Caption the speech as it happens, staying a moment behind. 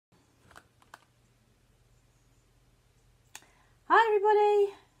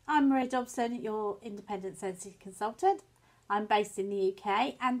everybody, I'm Maria Dobson, your independent Scentsy consultant. I'm based in the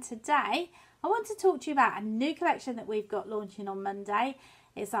UK, and today I want to talk to you about a new collection that we've got launching on Monday.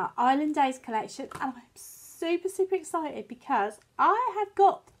 It's our Island Days collection, and I'm super excited because I have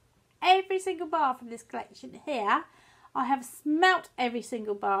got every single bar from this collection here. I have smelt every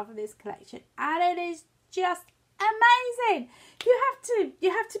single bar from this collection, and it is just amazing.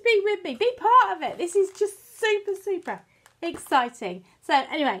 You have to be with me, be part of it. This is just super exciting. So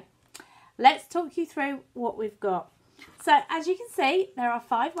anyway, let's talk you through what we've got. So as you can see, there are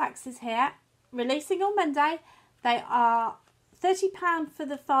 5 waxes here releasing on Monday. They are £30 for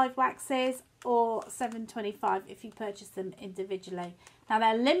the 5 waxes or £7.25 if you purchase them individually. Now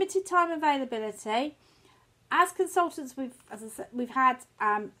they're limited time availability. As consultants, we've had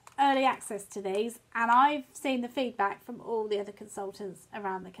early access to these, and I've seen the feedback from all the other consultants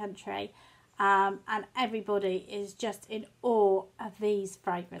around the country, and everybody is just in awe of these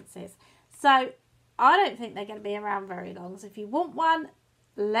fragrances. So I don't think they're going to be around very long. So if you want one,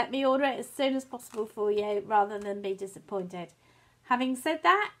 let me order it as soon as possible for you rather than be disappointed. Having said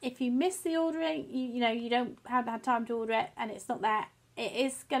that, if you miss the ordering, you don't have had time to order it and it's not there, it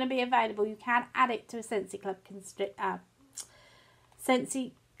is going to be available. You can add it to a Scentsy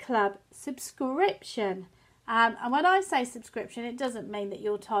Club subscription. And when I say subscription, it doesn't mean that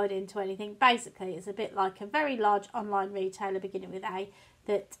you're tied into anything. Basically, it's a bit like a very large online retailer beginning with A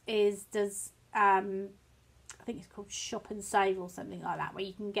that does I think it's called Shop and Save or something like that, where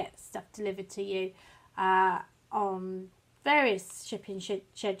you can get stuff delivered to you on various shipping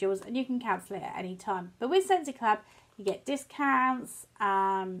schedules, and you can cancel it at any time. But with Scentsy Club, you get discounts,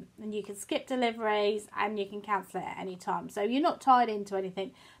 and you can skip deliveries, and you can cancel it at any time. So you're not tied into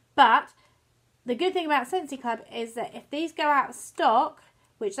anything. But the good thing about Scentsy Club is that if these go out of stock,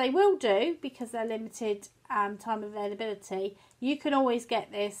 which they will do because they're limited time availability, you can always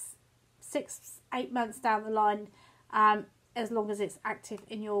get this 6-8 months down the line, as long as it's active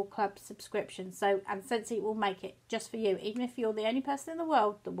in your club subscription. So, and Scentsy will make it just for you. Even if you're the only person in the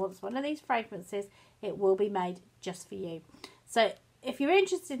world that wants one of these fragrances, it will be made just for you. So if you're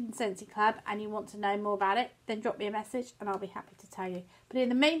interested in Scentsy Club and you want to know more about it, then drop me a message and I'll be happy to tell you. But in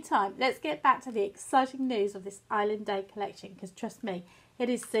the meantime, let's get back to the exciting news of this Island Day collection, because trust me, it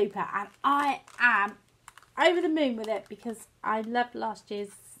is super, and I am over the moon with it because I loved last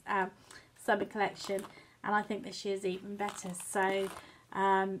year's summer collection, and I think this year's even better. So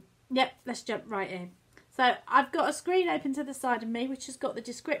yep, let's jump right in. So I've got a screen open to the side of me which has got the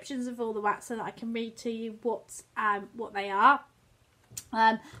descriptions of all the wax so that I can read to you what they are,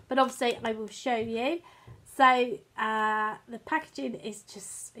 but obviously I will show you. So the packaging is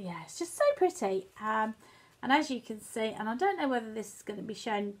just, it's just so pretty, and as you can see, and I don't know whether this is going to be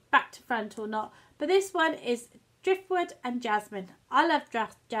shown back to front or not, but this one is Driftwood and Jasmine. I love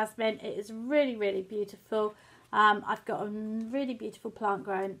Jasmine. It is really beautiful. I've got a really beautiful plant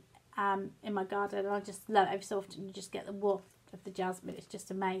growing in my garden, and I just love it. Every so often you just get the waft of the jasmine. It's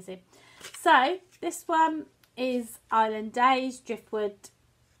just amazing. So this one is Island Days, Driftwood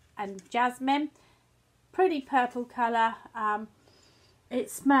and Jasmine. Pretty purple colour.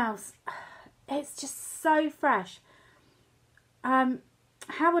 It smells, it's just so fresh.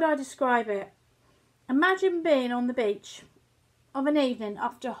 How would I describe it? Imagine being on the beach of an evening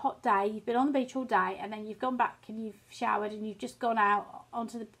after a hot day. You've been on the beach all day, and then you've gone back and you've showered and you've just gone out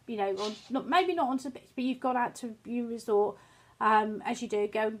onto the, maybe not onto the beach, but you've gone out to your resort, as you do,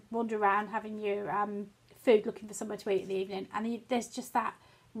 go and wander around having your food, looking for somewhere to eat in the evening, and there's just that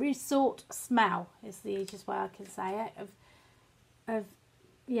resort smell, is the easiest way I can say it, of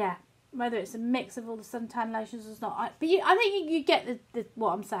whether it's a mix of all the suntan lotions or not, but I think you get the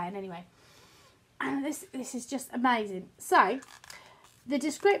what I'm saying anyway. And this is just amazing. So the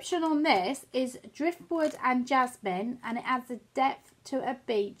description on this is Driftwood and Jasmine, and it adds a depth to a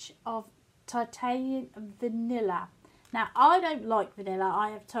beach of Tahitian vanilla. Now, I don't like vanilla. I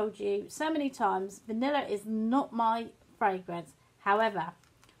have told you so many times, vanilla is not my fragrance. However,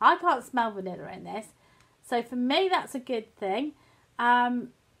 I can't smell vanilla in this, so for me that's a good thing.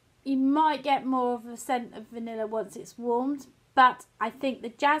 You might get more of a scent of vanilla once it's warmed, but I think the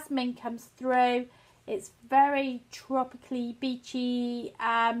jasmine comes through. It's very tropically beachy,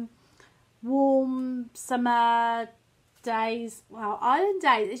 warm summer days. Well, Island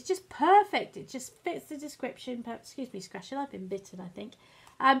Days, it's just perfect. It just fits the description. Excuse me, scratching. I've been bitten, I think.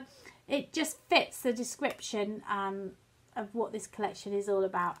 It just fits the description of what this collection is all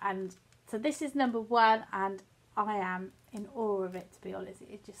about. And so this is number 1, and I am in awe of it, to be honest.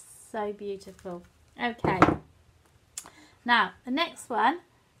 It's just so beautiful. Okay. Now, the next one,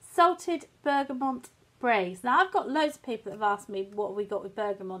 Salted Bergamot Breeze. Now, I've got loads of people that have asked me what we got with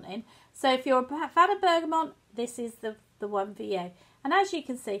bergamot in. So if you're a fan of bergamot, this is the one for you. And as you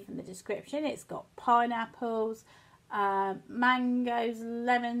can see from the description, it's got pineapples, mangoes,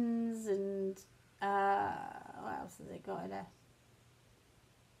 lemons, and what else has it got in there?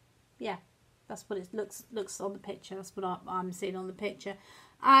 Yeah, that's what it looks on the picture. That's what I'm seeing on the picture.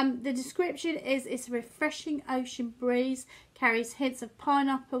 The description is, it's a refreshing ocean breeze, carries hints of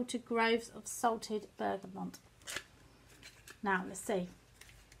pineapple to groves of salted bergamot. Now, let's see.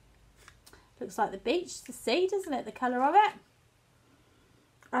 Looks like the beach, the sea, doesn't it? The colour of it.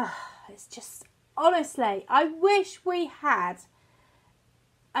 Oh, it's just, honestly, I wish we had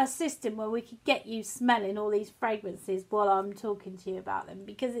a system where we could get you smelling all these fragrances while I'm talking to you about them,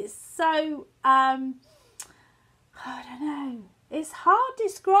 because it's so, I don't know. It's hard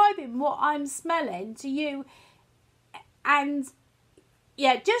describing what I'm smelling to you, and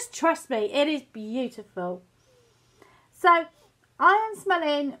yeah, just trust me, it is beautiful. So I am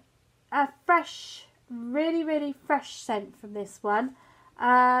smelling a fresh, really fresh scent from this one.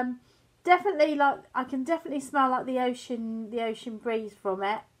 Definitely, like, I can definitely smell like the ocean breeze from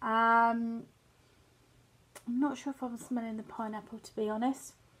it. I'm not sure if I'm smelling the pineapple, to be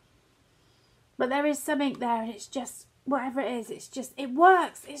honest, but there is something there, and it's just, whatever it is, it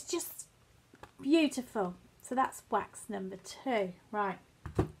works. It's just beautiful. So that's wax number 2. Right.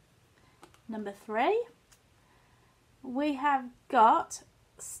 Number 3. We have got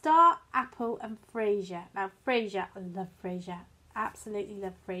Star Apple and Freesia. Now, Freesia, I love Freesia. Absolutely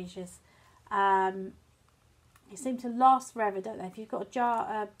love Freesias. They seem to last forever, don't they? If you've got a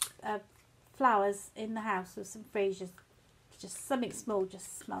jar of flowers in the house with some Freesias, just something small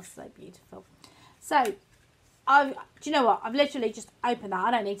just smells so beautiful. So, do you know what? I've literally just opened that.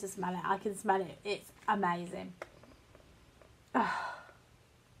 I don't need to smell it. I can smell it. It's amazing. Oh,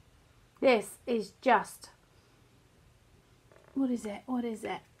 this is just... What is it? What is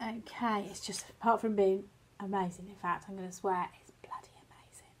it? Okay, it's just, apart from being amazing, in fact, I'm going to swear, it's bloody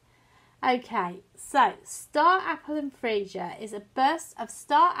amazing. Okay, so Star Apple and Freesia is a burst of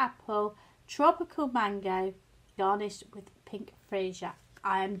star apple, tropical mango, garnished with pink Freesia.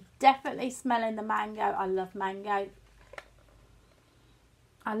 I am definitely smelling the mango. I love mango.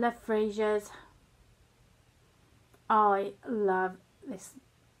 I love Freesias. I love this.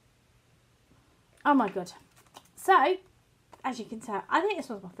 Oh my god. So, as you can tell, I think this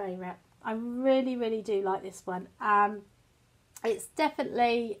one's my favourite. I really do like this one. It's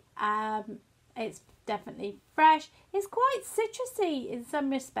definitely fresh. It's quite citrusy in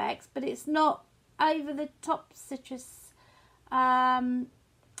some respects, but it's not over the top citrus.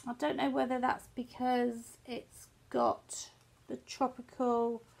 I don't know whether that's because it's got the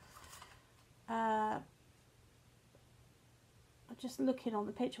tropical. I'm just looking on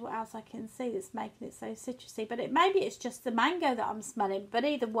the picture what else I can see that's making it so citrusy, but maybe it's just the mango that I'm smelling. But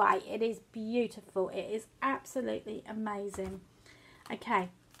either way, it is beautiful. It is absolutely amazing. Okay,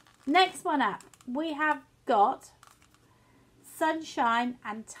 next one up, we have got Sunshine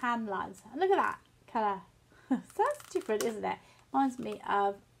and Tan Lines. And look at that colour. So that's different, isn't it? Reminds me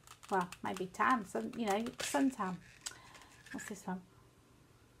of, well, maybe tan, you know, suntan. What's this one?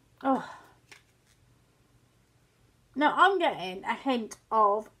 Oh. Now, I'm getting a hint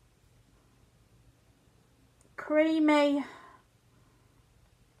of creamy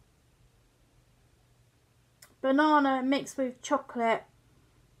banana mixed with chocolate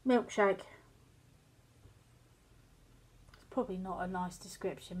milkshake. It's probably not a nice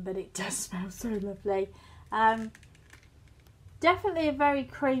description, but it does smell so lovely. Definitely a very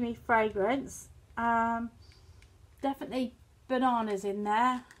creamy fragrance. Definitely bananas in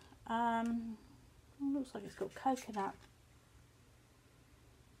there. Looks like it's got coconut.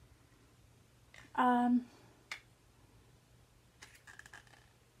 Do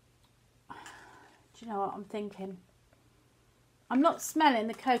you know what I'm thinking? I'm not smelling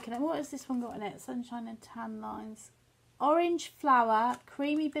the coconut. What has this one got in it? Sunshine and Tan Lines. Orange flower,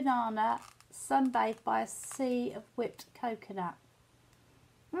 creamy banana, sunbathed by a sea of whipped coconut.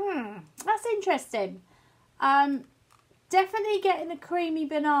 That's interesting. Definitely getting the creamy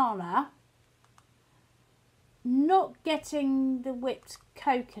banana. Not getting the whipped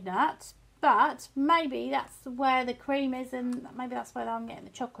coconut, but maybe that's where the cream is, and maybe that's where I'm getting the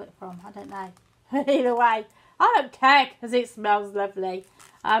chocolate from. I don't know. Either way, I don't care because it smells lovely.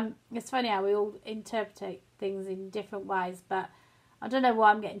 It's funny how we all interpret things in different ways, but I don't know why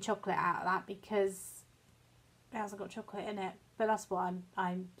I'm getting chocolate out of that, because it hasn't got chocolate in it. But that's what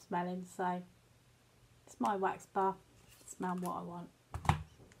I'm smelling. So it's my wax bar. Smell what I want.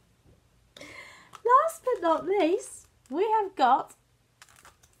 Last but not least, we have got,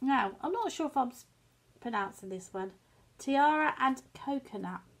 now I'm not sure if I'm pronouncing this one. Tiare and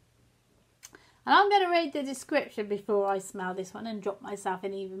Coconut. And I'm going to read the description before I smell this one and drop myself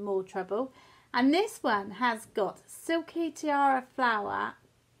in even more trouble. And this one has got Silky Tiare flower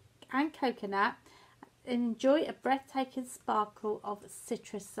and coconut. Enjoy a breathtaking sparkle of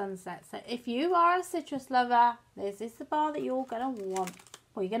citrus sunset. So if you are a citrus lover, this is the bar that you're going to want.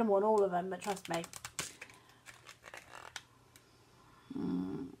 Well, you're going to want all of them, but trust me.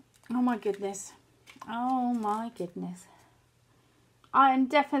 Oh my goodness. Oh my goodness. I am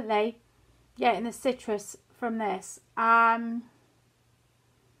definitely getting the citrus from this. Again,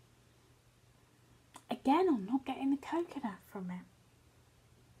 I'm not getting the coconut from it.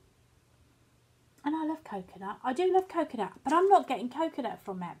 And I love coconut. I do love coconut, but I'm not getting coconut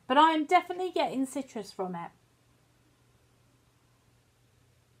from it. But I am definitely getting citrus from it.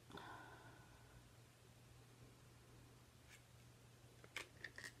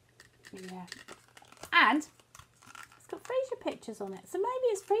 Yeah. And it's got Freesia pictures on it. So maybe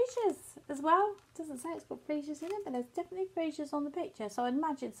it's Freesia's as well. It doesn't say it's got Freesia's in it, but there's definitely Freesia's on the picture. So I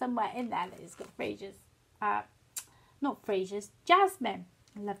imagine somewhere in there that it's got Freesia's. Not Freesia's, Jasmine.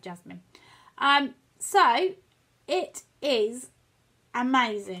 I love Jasmine. So it is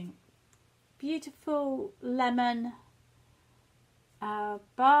amazing. Beautiful lemon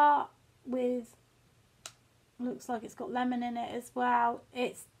bar with, looks like it's got lemon in it as well.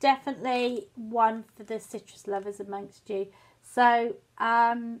 It's definitely one for the citrus lovers amongst you. So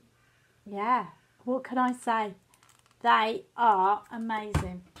yeah, what can I say? They are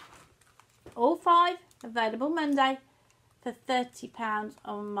amazing. All 5 available Monday for £30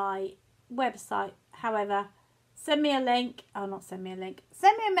 on my website. However, send me a link, send me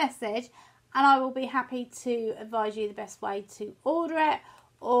a message, and I will be happy to advise you the best way to order it.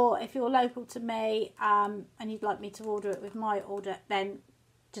 Or if you're local to me and you'd like me to order it with my order, then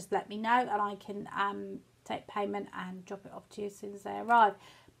just let me know and I can take payment and drop it off to you as soon as they arrive.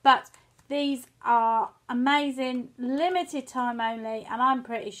 But these are amazing, limited time only, and I'm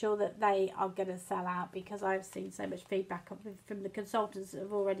pretty sure that they are going to sell out because I've seen so much feedback from the consultants that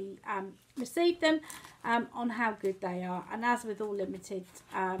have already received them on how good they are. And as with all limited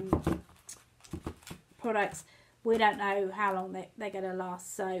products, we don't know how long they're going to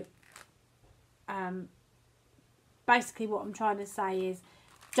last. So basically what I'm trying to say is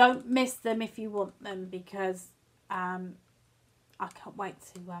don't miss them if you want them, because I can't wait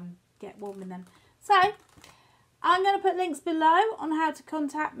to get warm in them. So I'm going to put links below on how to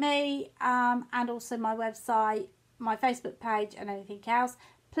contact me and also my website, my Facebook page and anything else.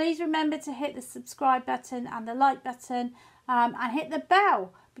 Please remember to hit the subscribe button and the like button and hit the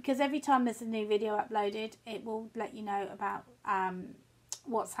bell, because every time there's a new video uploaded it will let you know about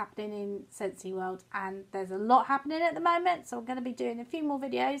what's happening in Scentsy world. And there's a lot happening at the moment, so I'm going to be doing a few more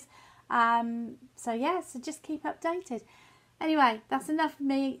videos. So yeah, so just keep updated. Anyway, that's enough for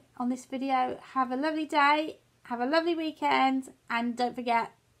me on this video. Have a lovely day. Have a lovely weekend. And don't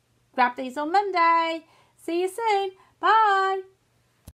forget, grab these on Monday. See you soon. Bye.